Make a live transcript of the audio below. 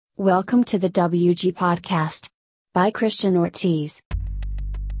Welcome to the WG Podcast by Christian Ortiz.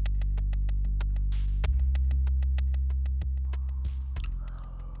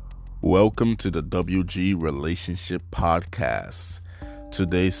 Welcome to the WG Relationship Podcast.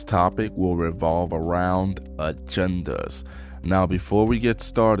 Today's topic will revolve around agendas. Now, before we get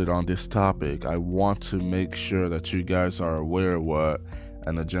started on this topic, I want to make sure that you guys are aware what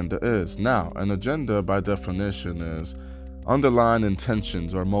an agenda is. Now, an agenda by definition is underlying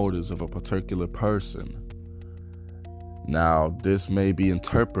intentions or motives of a particular person. Now, this may be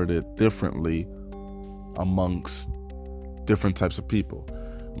interpreted differently amongst different types of people.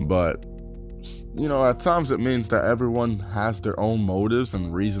 But, at times it means that everyone has their own motives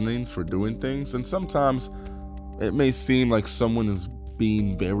and reasonings for doing things. And sometimes it may seem like someone is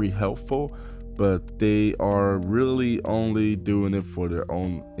being very helpful, but they are really only doing it for their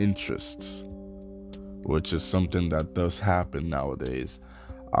own interests, which is something that does happen nowadays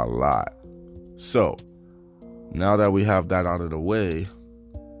a lot. So, now that we have that out of the way,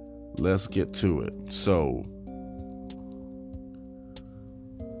 let's get to it. So,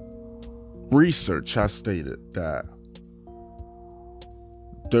 research has stated that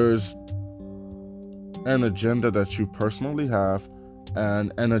there's an agenda that you personally have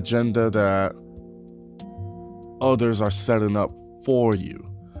and an agenda that others are setting up for you.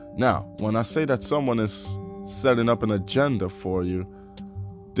 Now, when I say that someone is setting up an agenda for you,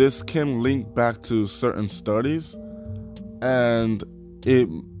 this can link back to certain studies, and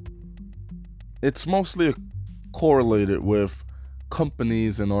it's mostly correlated with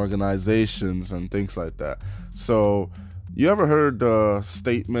companies and organizations and things like that. So, you ever heard the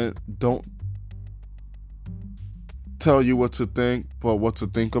statement, don't tell you what to think, but what to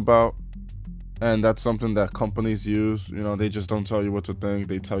think about? And that's something that companies use. They just don't tell you what to think,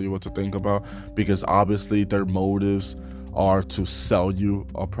 they tell you what to think about, because obviously their motives are to sell you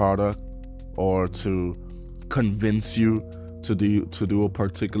a product or to convince you to do a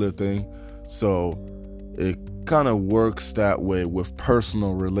particular thing. So it kind of works that way with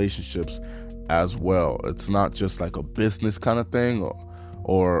personal relationships as well. It's not just like a business kind of thing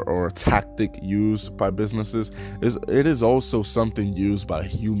or a tactic used by businesses. It is also something used by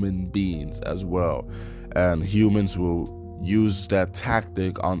human beings as well. And humans will use that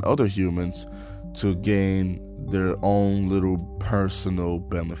tactic on other humans to gain their own little personal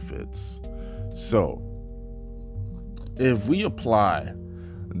benefits. So, if we apply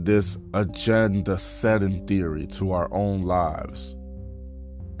this agenda setting theory to our own lives,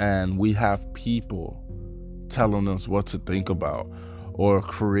 and we have people telling us what to think about or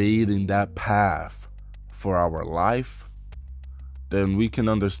creating that path for our life, then we can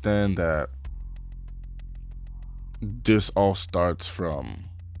understand that this all starts from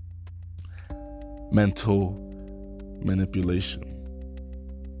mental manipulation.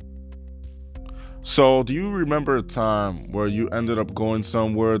 So, do you remember a time where you ended up going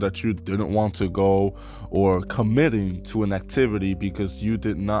somewhere that you didn't want to go, or committing to an activity because you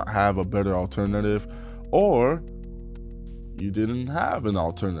did not have a better alternative, or you didn't have an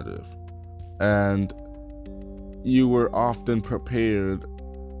alternative, and you were often prepared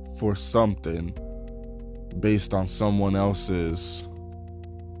for something based on someone else's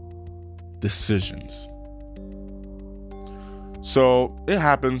decisions? So it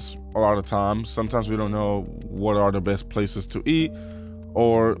happens a lot of times. Sometimes we don't know what are the best places to eat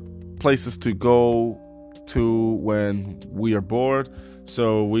or places to go to when we are bored.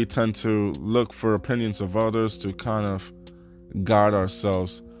 So we tend to look for opinions of others to kind of guide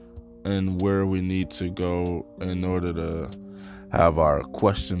ourselves in where we need to go in order to have our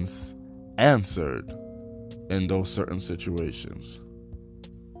questions answered in those certain situations.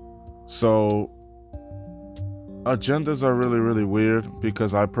 So agendas are really, really weird,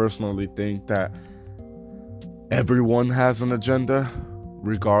 because I personally think that everyone has an agenda,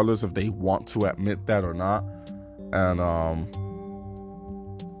 regardless if they want to admit that or not. And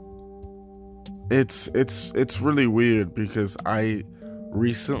it's really weird, because I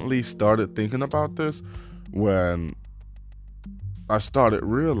recently started thinking about this when I started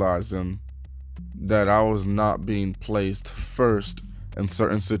realizing that I was not being placed first in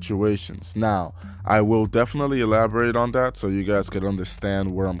certain situations. Now, I will definitely elaborate on that so you guys can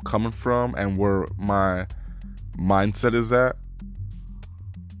understand where I'm coming from and where my mindset is at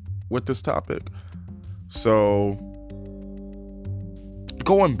with this topic. So,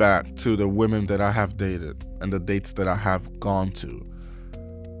 going back to the women that I have dated and the dates that I have gone to,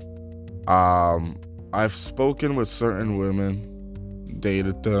 I've spoken with certain women,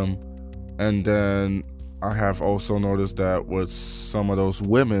 dated them, and then I have also noticed that with some of those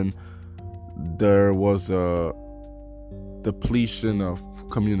women, there was a depletion of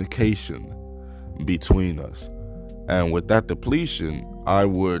communication between us. And with that depletion, I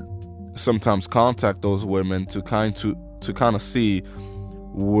would sometimes contact those women to kind of see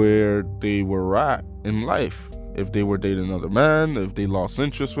where they were at in life, if they were dating other men, if they lost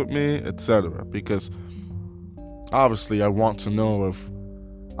interest with me, etc. Because obviously I want to know if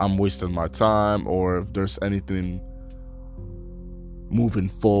I'm wasting my time or if there's anything moving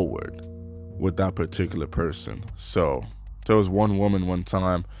forward with that particular person. So there was one woman one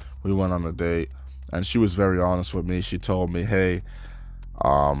time, we went on a date, and she was very honest with me. She told me, hey,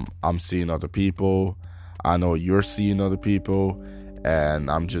 I'm seeing other people. I know you're seeing other people, and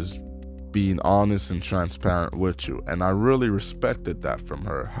I'm just being honest and transparent with you. And I really respected that from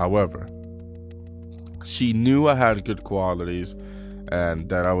her. However, she knew I had good qualities and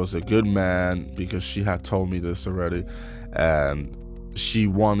that I was a good man because she had told me this already. And she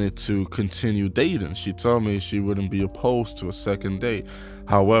wanted to continue dating. She told me she wouldn't be opposed to a second date.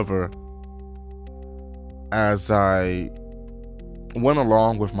 However, as I went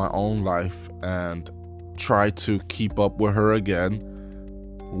along with my own life and tried to keep up with her again,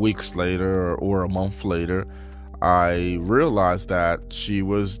 weeks later or a month later, I realized that she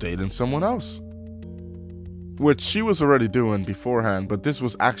was dating someone else, which she was already doing beforehand, but this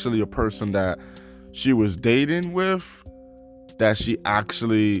was actually a person that she was dating with, that she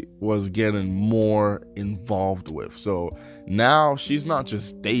actually was getting more involved with. So now she's not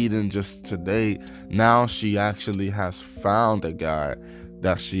just dating just to date. Now she actually has found a guy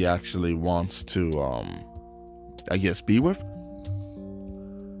that she actually wants to, be with.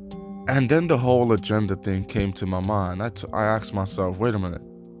 And then the whole agenda thing came to my mind. I asked myself, wait a minute.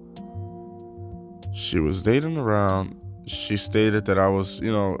 She was dating around. She stated that I was,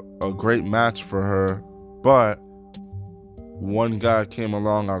 a great match for her, but one guy came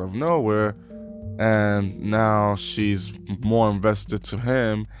along out of nowhere, and now she's more invested to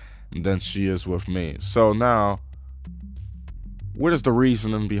him than she is with me. So now, what is the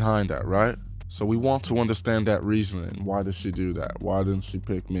reasoning behind that, right? So we want to understand that reasoning. Why did she do that? Why didn't she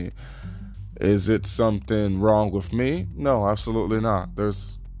pick me? Is it something wrong with me? No, absolutely not.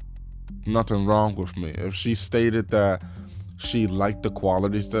 There's nothing wrong with me. If she stated that she liked the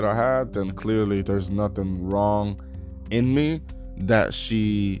qualities that I had, then clearly there's nothing wrong in me that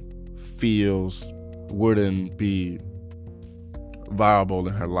she feels wouldn't be viable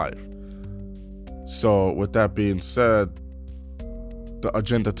in her life. So with that being said, the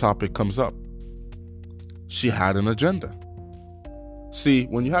agenda topic comes up. She had an agenda. See,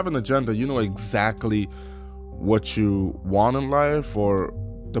 when you have an agenda, you know exactly what you want in life or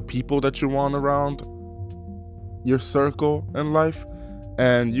the people that you want around your circle in life.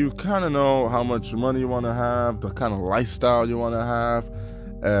 And you kind of know how much money you want to have, the kind of lifestyle you want to have.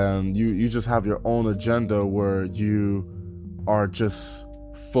 And you just have your own agenda where you are just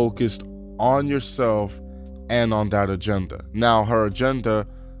focused on yourself and on that agenda. Now, her agenda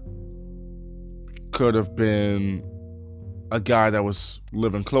could have been a guy that was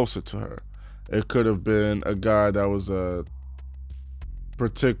living closer to her. It could have been a guy that was a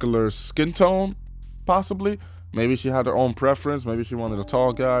particular skin tone, possibly. Maybe she had her own preference. Maybe she wanted a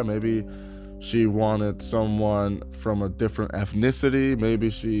tall guy. Maybe she wanted someone from a different ethnicity. Maybe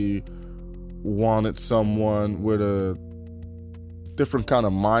she wanted someone with a different kind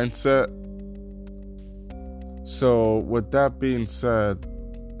of mindset. So with that being said,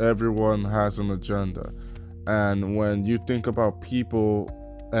 everyone has an agenda. And when you think about people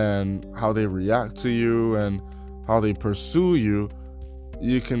and how they react to you and how they pursue you,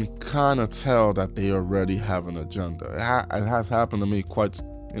 you can kind of tell that they already have an agenda. It has happened to me quite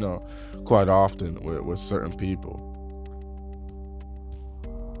often with certain people.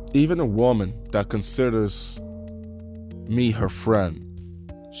 Even a woman that considers me her friend,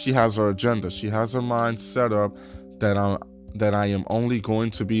 she has her agenda. She has her mind set up that I am only going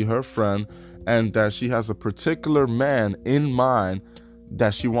to be her friend, and that she has a particular man in mind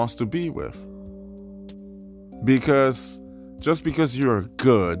that she wants to be with. Because just because you're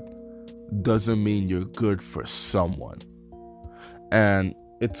good doesn't mean you're good for someone. And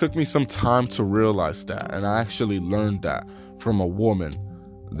it took me some time to realize that. And I actually learned that from a woman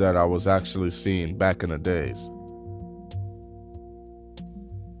that I was actually seeing back in the days.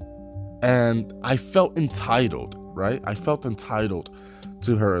 And I felt entitled, right? I felt entitled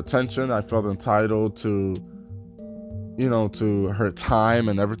to her attention. I felt entitled to her time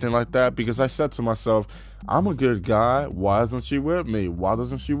and everything like that, because I said to myself, I'm a good guy. Why isn't she with me? Why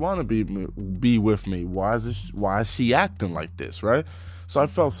doesn't she want to be with me? Why is she acting like this, right? So I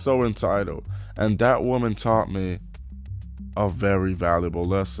felt so entitled. And that woman taught me a very valuable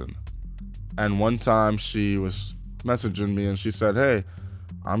lesson. And one time she was messaging me and she said, hey,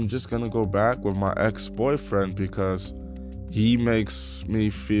 I'm just gonna go back with my ex-boyfriend because he makes me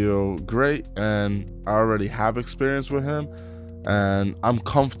feel great and I already have experience with him and I'm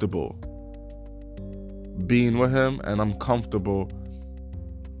comfortable being with him and I'm comfortable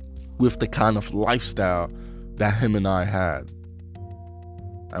with the kind of lifestyle that him and I had.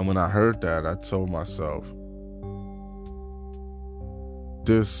 And when I heard that, I told myself,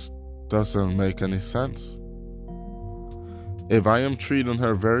 this doesn't make any sense. If I am treating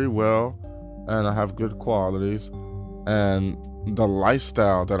her very well and I have good qualities and the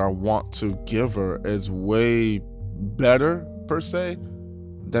lifestyle that I want to give her is way better per se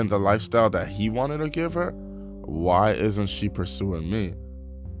than the lifestyle that he wanted to give her, why isn't she pursuing me?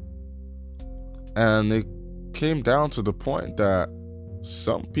 And it came down to the point that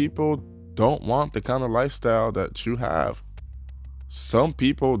some people don't want the kind of lifestyle that you have. Some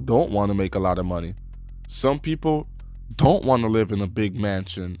people don't want to make a lot of money. Some people don't want to live in a big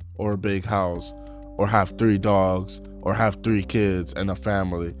mansion or a big house or have 3 dogs or have 3 kids and a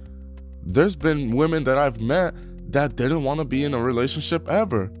family. There's been women that I've met that didn't want to be in a relationship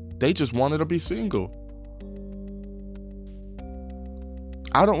ever. They just wanted to be single.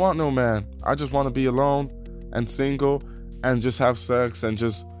 I don't want no man. I just want to be alone and single and just have sex and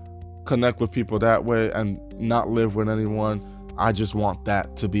just connect with people that way and not live with anyone. I just want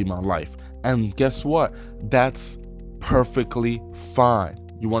that to be my life. And guess what? That's perfectly fine.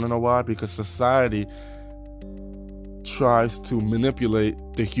 You want to know why? Because society tries to manipulate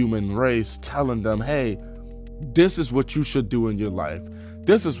the human race, telling them, hey, this is what you should do in your life.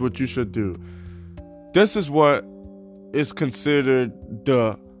 This is what you should do. This is what is considered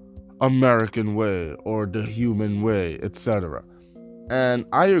the American way or the human way, etc. And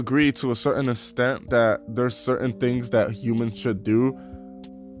I agree to a certain extent that there's certain things that humans should do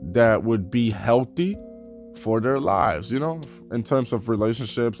that would be healthy for their lives. You know, in terms of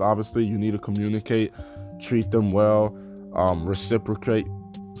relationships, obviously you need to communicate, treat them well, reciprocate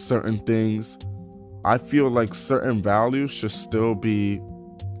certain things. I feel like certain values should still be,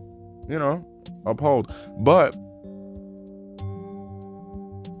 you know, upheld. But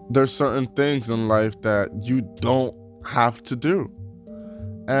there's certain things in life that you don't have to do.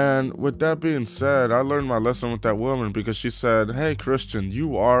 And with that being said, I learned my lesson with that woman because she said, hey, Christian,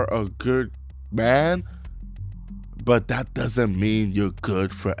 you are a good man, but that doesn't mean you're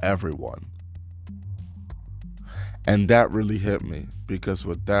good for everyone. And that really hit me because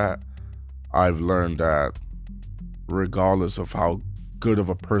with that, I've learned that regardless of how good of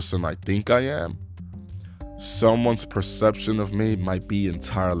a person I think I am, someone's perception of me might be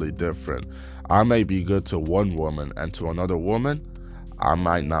entirely different. I may be good to one woman, and to another woman, I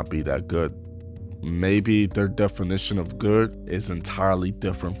might not be that good. Maybe their definition of good is entirely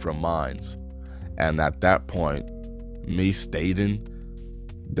different from mine's. And at that point, me stating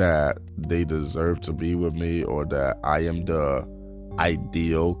that they deserve to be with me or that I am the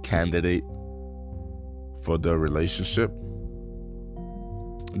ideal candidate for the relationship,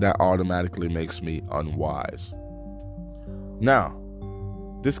 that automatically makes me unwise. Now,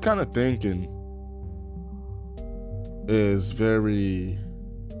 this kind of thinking is very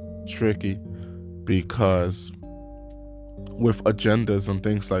tricky because with agendas and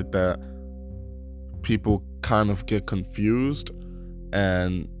things like that, people kind of get confused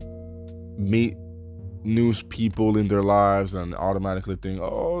and meet news people in their lives and automatically think,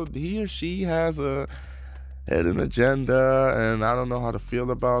 oh, he or she has a hidden agenda and I don't know how to feel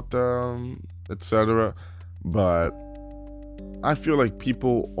about them, etc. But I feel like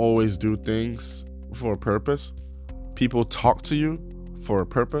people always do things for a purpose. People talk to you for a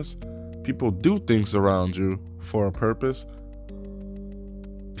purpose. People do things around you for a purpose.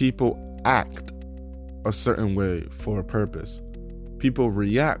 People act a certain way for a purpose. People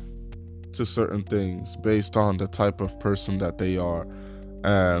react to certain things based on the type of person that they are.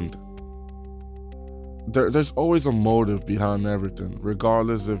 And there's always a motive behind everything,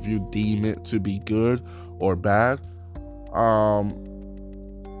 regardless if you deem it to be good or bad. I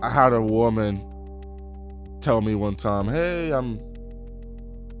had a woman tell me one time, hey, I'm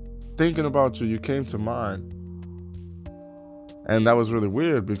thinking about you. You came to mind. And that was really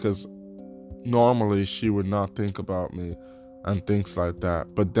weird because normally she would not think about me and things like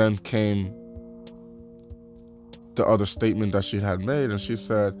that. But then came the other statement that she had made, and she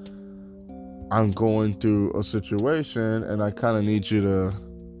said, I'm going through a situation and I kind of need you to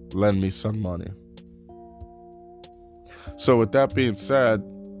lend me some money. So with that being said,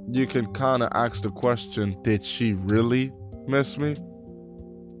 you can kind of ask the question, did she really miss me?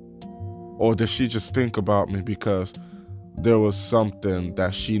 Or did she just think about me because there was something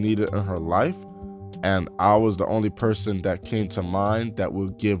that she needed in her life And I was the only person that came to mind that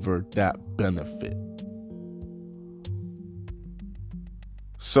would give her that benefit.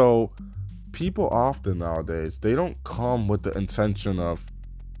 So people often nowadays, they don't come with the intention of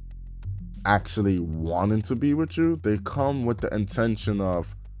actually wanting to be with you. They come with the intention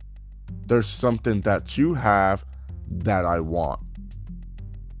of, there's something that you have that I want.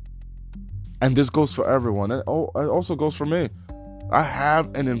 And this goes for everyone. It also goes for me. I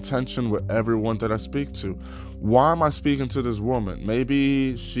have an intention with everyone that I speak to. Why am I speaking to this woman?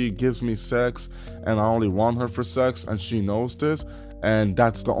 Maybe she gives me sex and I only want her for sex and she knows this, and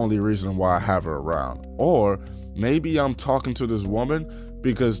that's the only reason why I have her around. Or maybe I'm talking to this woman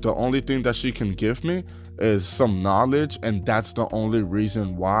because the only thing that she can give me is some knowledge, and that's the only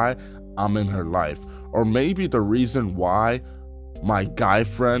reason why I'm in her life. Or maybe the reason why my guy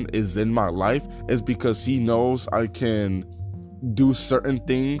friend is in my life is because he knows I can do certain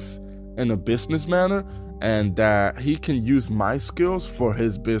things in a business manner, and that he can use my skills for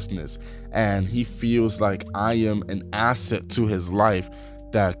his business, and he feels like I am an asset to his life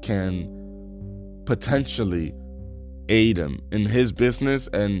that can potentially aid him in his business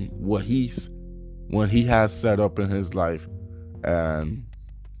and what he has set up in his life, and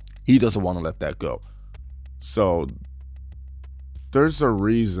he doesn't want to let that go. So there's a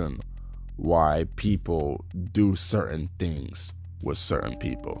reason why people do certain things with certain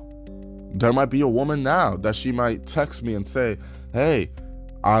people. There might be a woman now that she might text me and say, hey,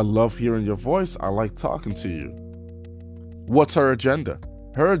 I love hearing your voice. I like talking to you. What's her agenda?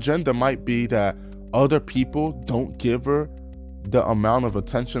 Her agenda might be that other people don't give her the amount of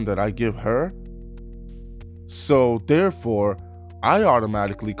attention that I give her. So therefore, I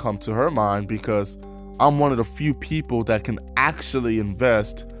automatically come to her mind because I'm one of the few people that can actually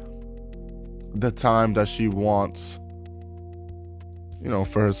invest the time that she wants,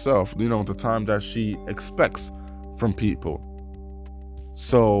 for herself, the time that she expects from people.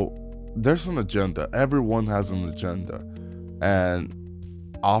 So there's an agenda. Everyone has an agenda. And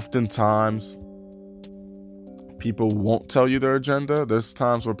oftentimes people won't tell you their agenda. There's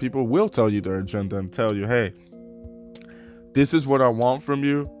times where people will tell you their agenda and tell you, hey, this is what I want from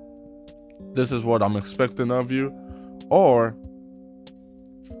you. This is what I'm expecting of you. Or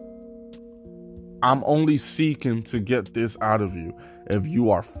I'm only seeking to get this out of you. If you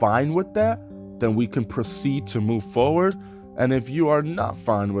are fine with that, then we can proceed to move forward. And if you are not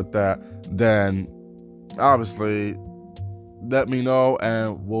fine with that, then obviously let me know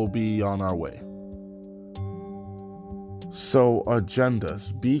and we'll be on our way. So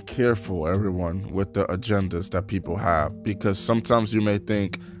agendas, be careful, everyone, with the agendas that people have, because sometimes you may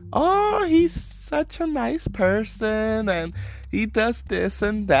think, oh, he's such a nice person and he does this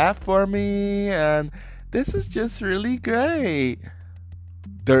and that for me and this is just really great.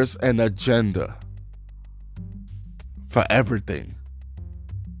 There's an agenda for everything.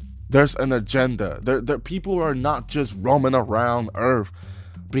 There's an agenda. People are not just roaming around Earth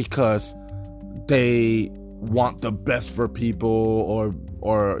because they want the best for people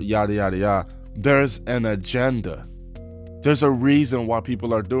or yada yada yada. There's an agenda. There's a reason why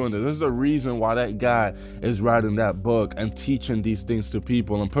people are doing this. There's a reason why that guy is writing that book and teaching these things to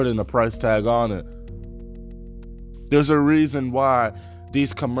people and putting a price tag on it. There's a reason why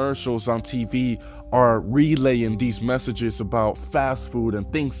these commercials on TV are relaying these messages about fast food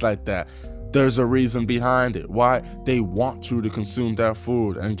and things like that. There's a reason behind it. Why? They want you to consume that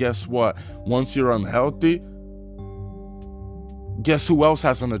food. And guess what? Once you're unhealthy, guess who else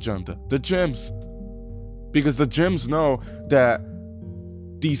has an agenda? The gyms. Because the gyms know that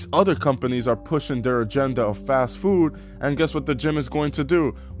these other companies are pushing their agenda of fast food, and guess what the gym is going to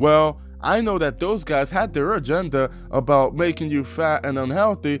do? Well, I know that those guys had their agenda about making you fat and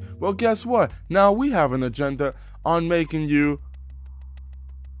unhealthy. Well, guess what? Now we have an agenda on making you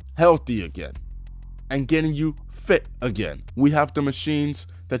healthy again and getting you fit again. We have the machines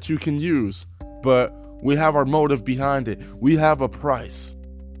that you can use, but we have our motive behind it. We have a price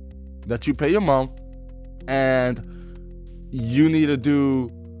that you pay a month, and you need to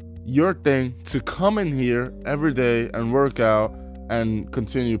do your thing to come in here every day and work out and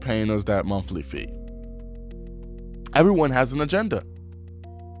continue paying us that monthly fee. Everyone has an agenda.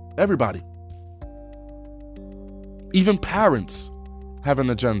 Everybody. Even parents have an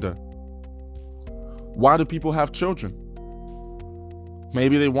agenda. Why do people have children?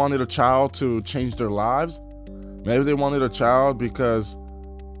 Maybe they wanted a child to change their lives. Maybe they wanted a child because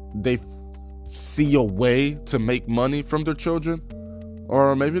they see a way to make money from their children.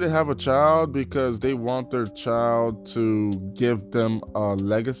 Or maybe they have a child because they want their child to give them a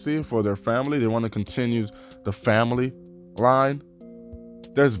legacy for their family. They want to continue the family line.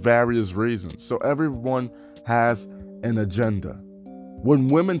 There's various reasons. So everyone has an agenda. When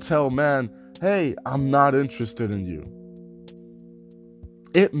women tell men, hey, I'm not interested in you,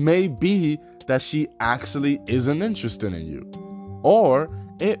 it may be that she actually isn't interested in you. Or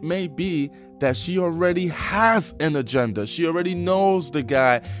it may be that she already has an agenda. She already knows the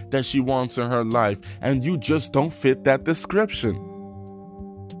guy that she wants in her life, and you just don't fit that description.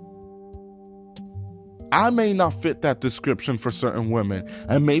 I may not fit that description for certain women,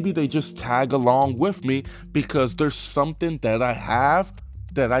 and maybe they just tag along with me because there's something that I have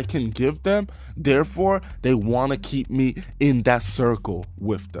that I can give them. Therefore, they want to keep me in that circle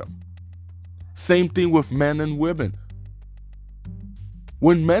with them. Same thing with men and women.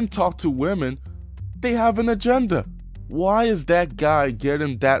 When men talk to women, they have an agenda. Why is that guy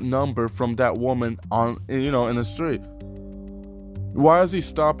getting that number from that woman in the street? Why is he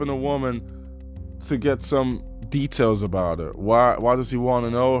stopping a woman to get some details about her? Why does he want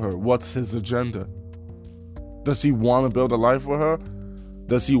to know her? What's his agenda? Does he want to build a life with her?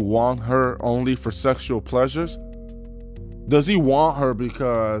 Does he want her only for sexual pleasures? Does he want her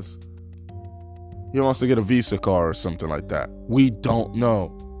because he wants to get a Visa card or something like that? We don't know.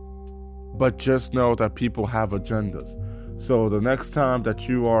 But just know that people have agendas. So the next time that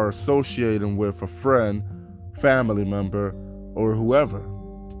you are associating with a friend, family member, or whoever,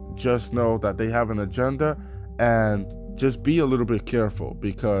 just know that they have an agenda, and just be a little bit careful,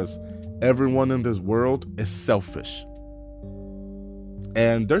 because everyone in this world is selfish.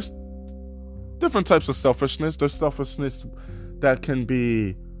 And there's different types of selfishness. There's selfishness that can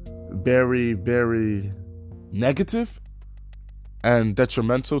be very, very negative and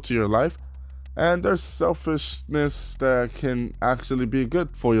detrimental to your life. And there's selfishness that can actually be good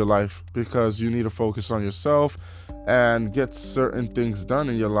for your life, because you need to focus on yourself and get certain things done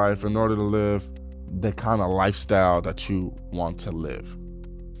in your life in order to live the kind of lifestyle that you want to live.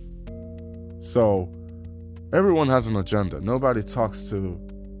 So everyone has an agenda. Nobody talks to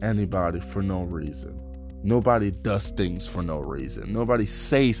anybody for no reason. Nobody does things for no reason. Nobody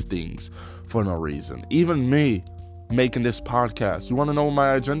says things for no reason. Even me making this podcast. You want to know what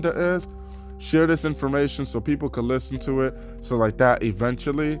my agenda is? Share this information so people can listen to it. So like that,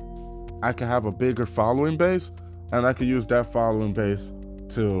 eventually, I can have a bigger following base. And I could use that following base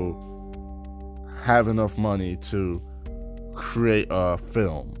to have enough money to create a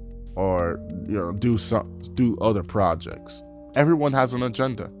film or do other projects. Everyone has an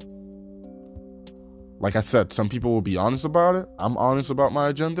agenda. Like I said, some people will be honest about it. I'm honest about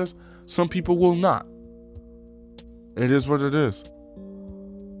my agendas. Some people will not. It is what it is.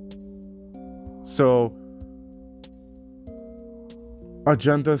 So,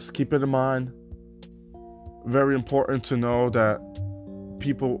 agendas, keep it in mind. Very important to know that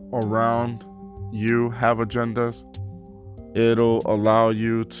people around you have agendas. It'll allow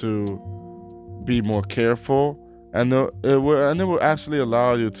you to be more careful, and it will actually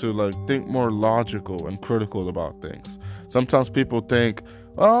allow you to think more logical and critical about things. Sometimes people think,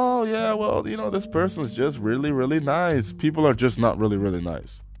 oh yeah, well, this person's just really, really nice. People are just not really, really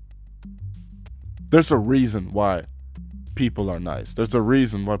nice. There's a reason why people are nice. There's a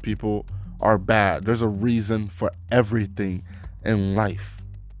reason why people are bad. There's a reason for everything in life.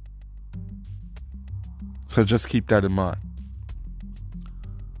 So just keep that in mind.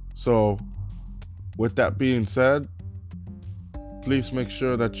 So, with that being said, please make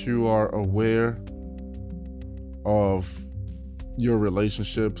sure that you are aware of your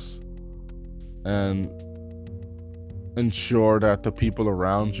relationships and ensure that the people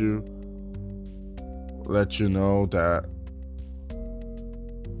around you let you know that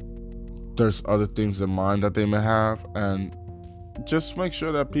there's other things in mind that they may have, and just make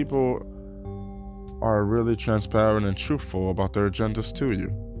sure that people are really transparent and truthful about their agendas to you,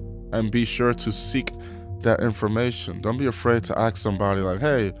 and be sure to seek that information. Don't be afraid to ask somebody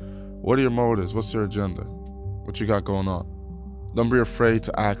hey, what are your motives? What's your agenda? What you got going on? Don't be afraid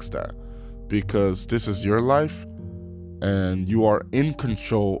to ask that, because this is your life and you are in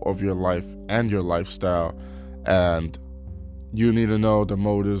control of your life and your lifestyle, and you need to know the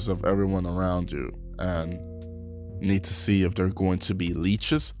motives of everyone around you, and need to see if they're going to be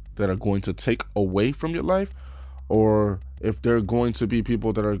leeches that are going to take away from your life, or if they're going to be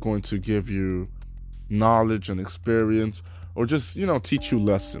people that are going to give you knowledge and experience, or just, teach you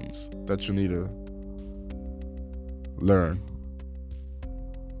lessons that you need to learn.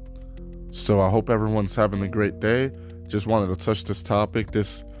 So I hope everyone's having a great day. Just wanted to touch this topic.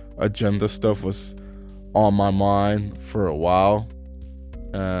 This agenda stuff was on my mind for a while,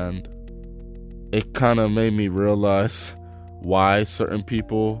 and it kind of made me realize why certain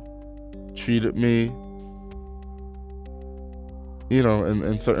people treated me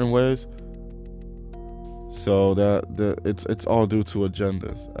in certain ways. So it's all due to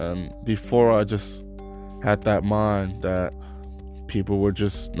agendas. And before, I just had that mind that people were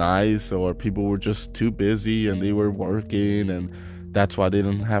just nice, or people were just too busy and they were working, and that's why they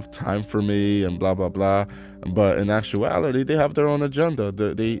didn't have time for me, and blah blah blah. But in actuality, they have their own agenda.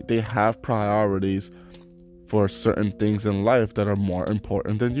 They have priorities for certain things in life that are more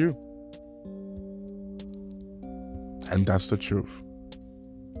important than you. And that's the truth.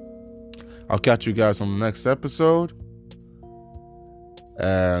 I'll catch you guys on the next episode,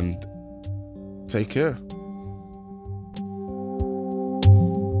 and take care.